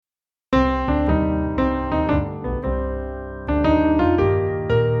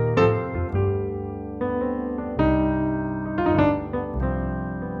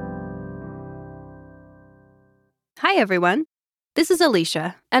Hi, everyone. This is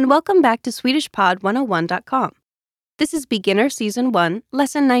Alicia, and welcome back to SwedishPod101.com. This is Beginner Season 1,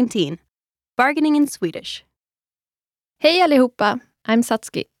 Lesson 19, Bargaining in Swedish. Hej allihopa, I'm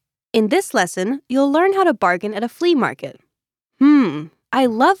Satsuki. In this lesson, you'll learn how to bargain at a flea market. I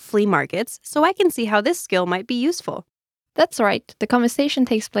love flea markets, so I can see how this skill might be useful. That's right, the conversation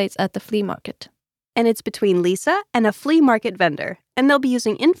takes place at the flea market. And it's between Lisa and a flea market vendor, and they'll be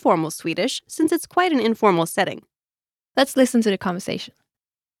using informal Swedish since it's quite an informal setting. Let's listen to the conversation.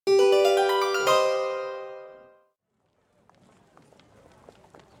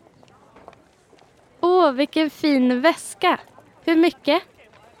 Åh, vilken fin väska. Hur mycket?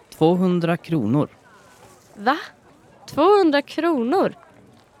 200 kronor. Va? 200 kronor?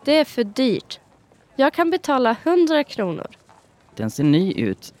 Det är för dyrt. Jag kan betala 100 kronor. Den ser ny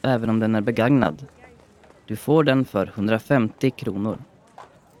ut även om den är begagnad. Du får den för 150 kronor.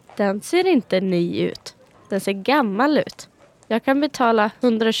 Den ser inte ny ut. Den ser gammal ut. Jag kan betala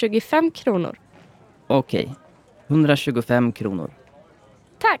 125 kronor. Okej, 125 kronor.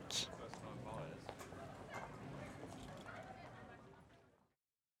 Tack!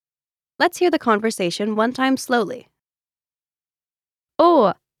 Let's hear the conversation one time slowly.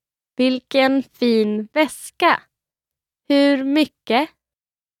 Åh, vilken fin väska. Hur mycket?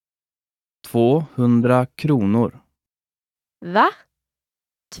 200 kronor. Va?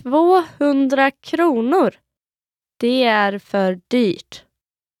 200 kronor? Det är för dyrt.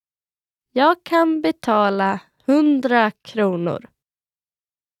 Jag kan betala 100 kronor.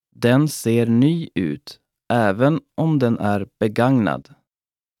 Den ser ny ut även om den är begagnad.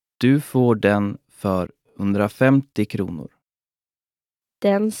 Du får den för 150 kronor.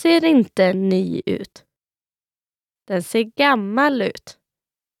 Den ser inte ny ut. Den ser gammal ut.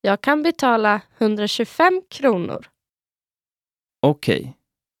 Jag kan betala 125 kronor. Okej,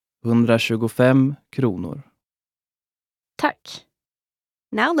 125 kronor. Tack.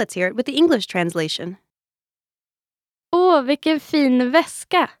 Now let's hear it with the English translation. Åh, vilken fin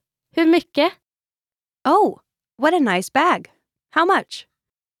väska. Hur mycket? Oh, what a nice bag. How much?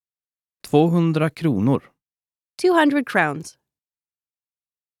 200 kronor. 200 crowns.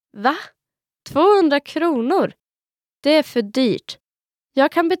 Va? 200 kronor? Det är för dyrt.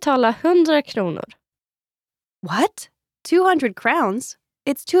 Jag kan betala 100 kronor. What? 200 crowns?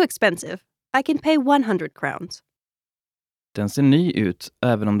 It's too expensive. I can pay 100 crowns. Den ser ny ut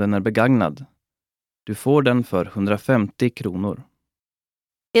även om den är begagnad. Du får den för 150 kronor.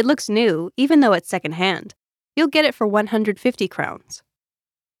 It looks new, even though it's second hand. You'll get it for 150 crowns.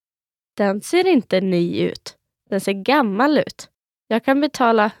 Den ser inte ny ut. Den ser gammal ut. Jag kan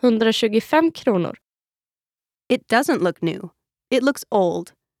betala 125 kronor. It doesn't look new. It looks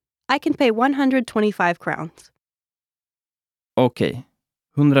old. I can pay 125 crowns. Okej,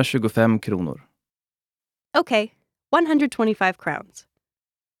 125 kronor. Okay, 125 crowns.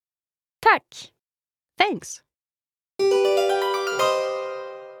 Tack! Thanks.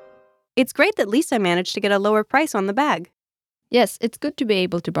 It's great that Lisa managed to get a lower price on the bag. Yes, it's good to be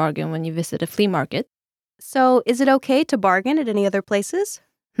able to bargain when you visit a flea market. So, is it okay to bargain at any other places?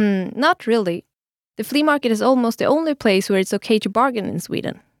 Not really. The flea market is almost the only place where it's okay to bargain in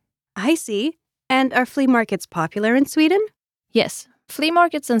Sweden. I see. And are flea markets popular in Sweden? Yes, flea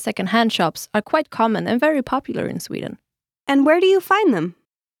markets and second-hand shops are quite common and very popular in Sweden. And where do you find them?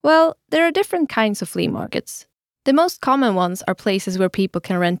 Well, there are different kinds of flea markets. The most common ones are places where people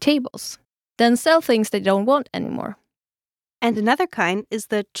can rent tables, then sell things they don't want anymore. And another kind is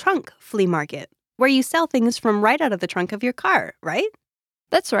the trunk flea market, where you sell things from right out of the trunk of your car, right?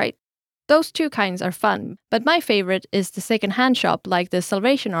 That's right. Those two kinds are fun, but my favorite is the second-hand shop like the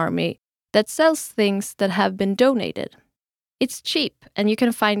Salvation Army that sells things that have been donated. It's cheap, and you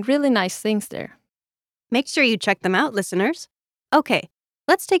can find really nice things there. Make sure you check them out, listeners. Okay,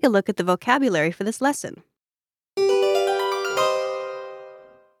 let's take a look at the vocabulary for this lesson.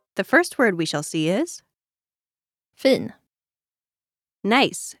 The first word we shall see is Fin,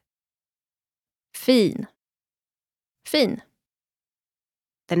 nice. fin, fin.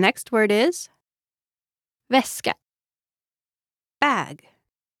 The next word is Väska, bag.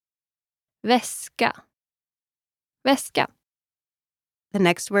 väska, väska. The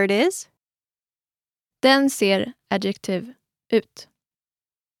next word is Den ser adjektiv ut.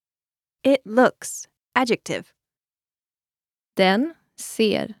 it looks, adjective. Den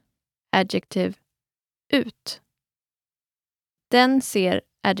ser adjektiv ut. Den ser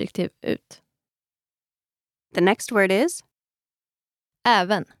adjektiv ut. The next word is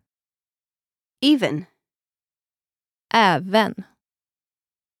Även, even. även,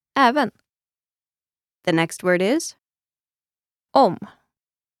 även. The next word is Om,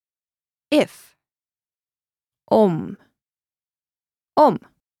 if. Om. Om.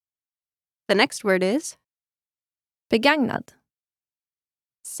 The next word is Begagnad.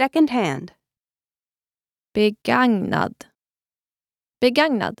 second hand. Begagnad.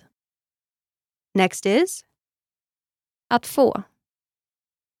 Begagnad. Next is Att få.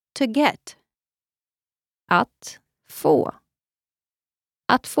 to get. Att få.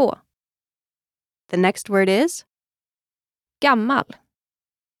 Att få. The next word is Gammal.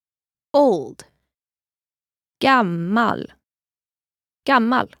 old. Gammal.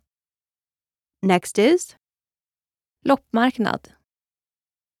 Gammal. Next is Loppmarknad.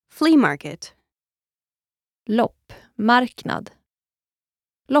 flea market. Loppmarknad.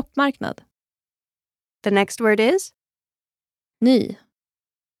 Loppmarknad. The next word is Ny.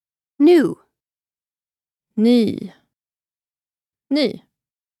 new. Ny. Ny.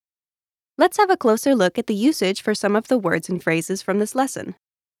 Let's have a closer look at the usage for some of the words and phrases from this lesson.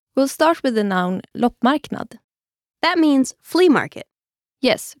 We'll start with the noun loppmarknad. That means flea market.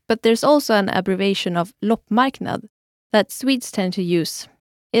 Yes, but there's also an abbreviation of loppmarknad that Swedes tend to use.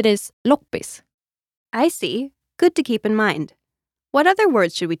 It is loppis. I see. Good to keep in mind. What other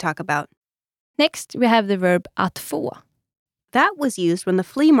words should we talk about? Next, we have the verb att få. That was used when the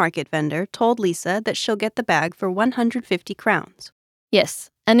flea market vendor told Lisa that she'll get the bag for 150 crowns. Yes,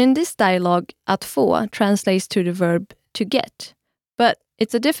 and in this dialogue, att få translates to the verb to get. But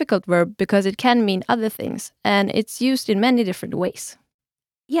it's a difficult verb because it can mean other things, and it's used in many different ways.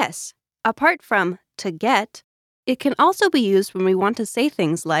 Yes, apart from to get, it can also be used when we want to say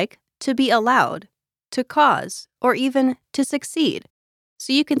things like to be allowed, to cause, or even to succeed.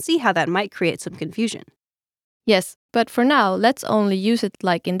 So you can see how that might create some confusion. Yes, but for now, let's only use it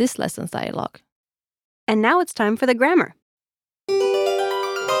like in this lesson's dialogue. And now it's time for the grammar.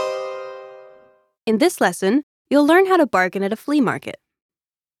 In this lesson, you'll learn how to bargain at a flea market.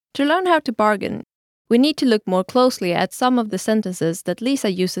 To learn how to bargain, we need to look more closely at some of the sentences that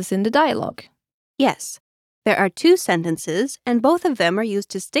Lisa uses in the dialogue. Yes, there are two sentences, and both of them are used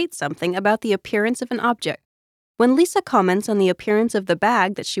to state something about the appearance of an object. When Lisa comments on the appearance of the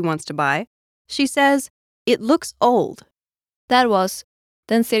bag that she wants to buy, she says, "It looks old." That was,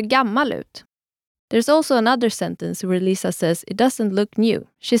 den ser gammal ut. There's also another sentence where Lisa says it doesn't look new.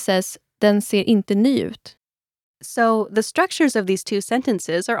 She says, den ser inte ny ut. So the structures of these two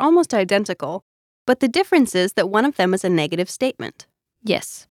sentences are almost identical, but the difference is that one of them is a negative statement.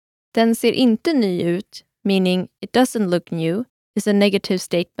 Yes. Den ser inte ny ut, meaning it doesn't look new, is a negative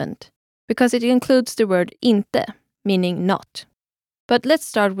statement because it includes the word inte, meaning not. But let's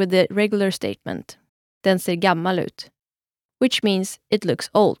start with the regular statement. Den ser gammal ut, which means it looks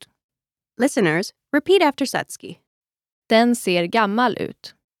old. Listeners, repeat after Satsuki. Den ser gammal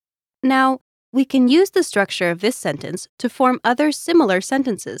ut. Now, we can use the structure of this sentence to form other similar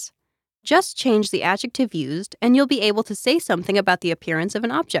sentences. Just change the adjective used and you'll be able to say something about the appearance of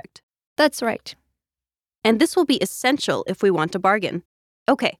an object. That's right. And this will be essential if we want to bargain.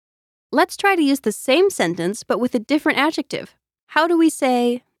 Okay, let's try to use the same sentence but with a different adjective. How do we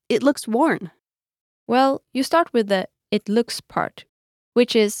say, "It looks worn"? Well, you start with the it looks part,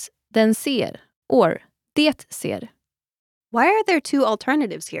 which is den ser or det ser. Why are there two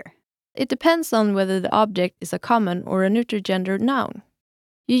alternatives here? It depends on whether the object is a common or a neuter gender noun.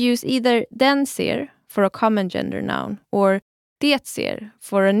 You use either den ser for a common gender noun or det ser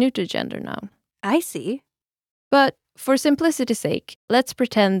for a neuter gender noun. I see. But for simplicity's sake, let's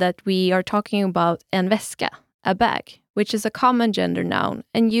pretend that we are talking about en väska, a bag, which is a common gender noun,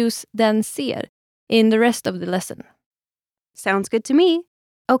 and use den ser in the rest of the lesson. Sounds good to me.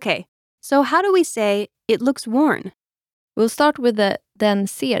 Okay, so how do we say, "It looks worn"? We'll start with the den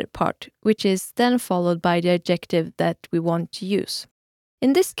ser part, which is then followed by the adjective that we want to use.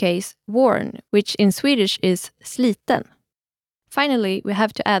 In this case, worn, which in Swedish is sliten. Finally, we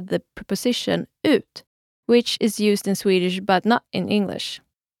have to add the preposition ut, which is used in Swedish but not in English.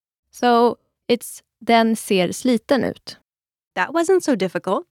 So it's den ser sliten ut. That wasn't so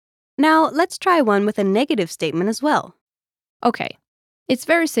difficult. Now, let's try one with a negative statement as well. Okay, it's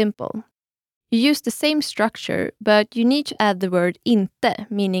very simple. You use the same structure, but you need to add the word inte,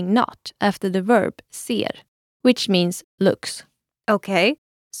 meaning not, after the verb ser, which means looks. Okay,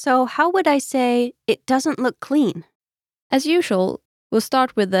 so how would I say, "It doesn't look clean"? As usual, we'll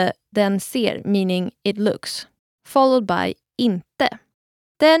start with the den ser, meaning it looks, followed by inte.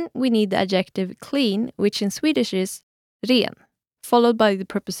 Then we need the adjective clean, which in Swedish is ren, followed by the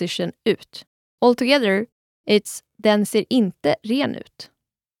preposition ut. Altogether, it's den ser inte ren ut.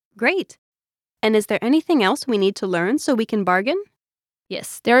 Great. And is there anything else we need to learn so we can bargain?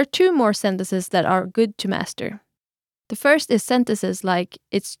 Yes, there are two more sentences that are good to master. The first is sentences like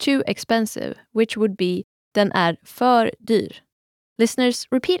it's too expensive, which would be Den är för dyr. Listeners,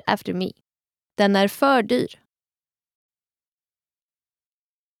 repeat after me. Den är för dyr.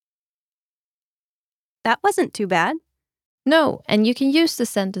 That wasn't too bad. No, and you can use the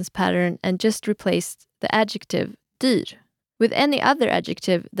sentence pattern and just replace the adjective dyr with any other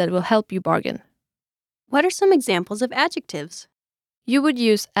adjective that will help you bargain. What are some examples of adjectives? You would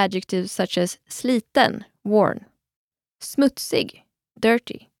use adjectives such as sliten, worn, smutsig,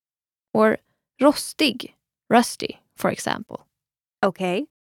 dirty, or rostig, rusty, for example. Okay.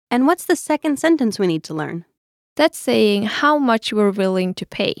 And what's the second sentence we need to learn? That's saying how much we're willing to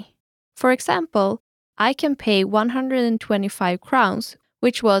pay. For example, I can pay 125 crowns,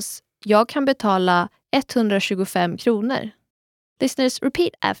 which was jag kan betala 125 kronor. Listeners,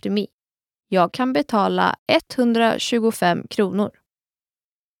 repeat after me. Jag kan betala 125 kronor.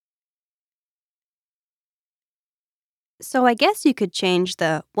 So I guess you could change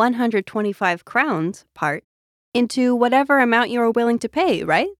the 125 crowns part into whatever amount you are willing to pay,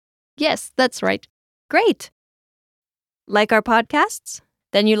 right? Yes, that's right. Great. Like our podcasts?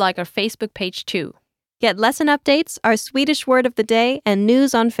 Then you like our Facebook page too. Get lesson updates, our Swedish word of the day, and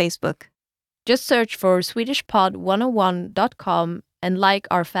news on Facebook. Just search for SwedishPod101.com and like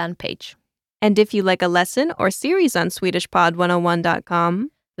our fan page. And if you like a lesson or series on SwedishPod101.com,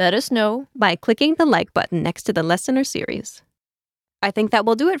 let us know by clicking the like button next to the lesson or series. I think that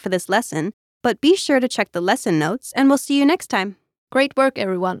will do it for this lesson, but be sure to check the lesson notes and we'll see you next time. Great work,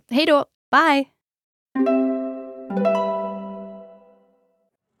 everyone. Hej då! Bye!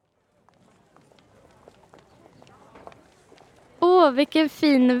 Åh, vilken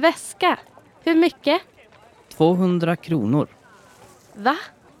fin väska. Hur mycket? 200 kronor. Va?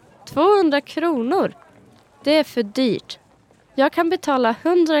 200 kronor? Det är för dyrt. Jag kan betala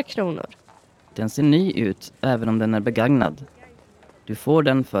 100 kronor. Den ser ny ut även om den är begagnad. Du får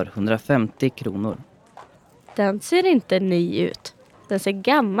den för 150 kronor. Den ser inte ny ut. Den ser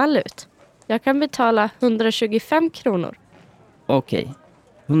gammal ut. Jag kan betala 125 kronor. Okej,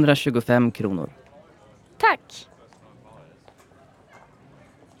 125 kronor. Tack!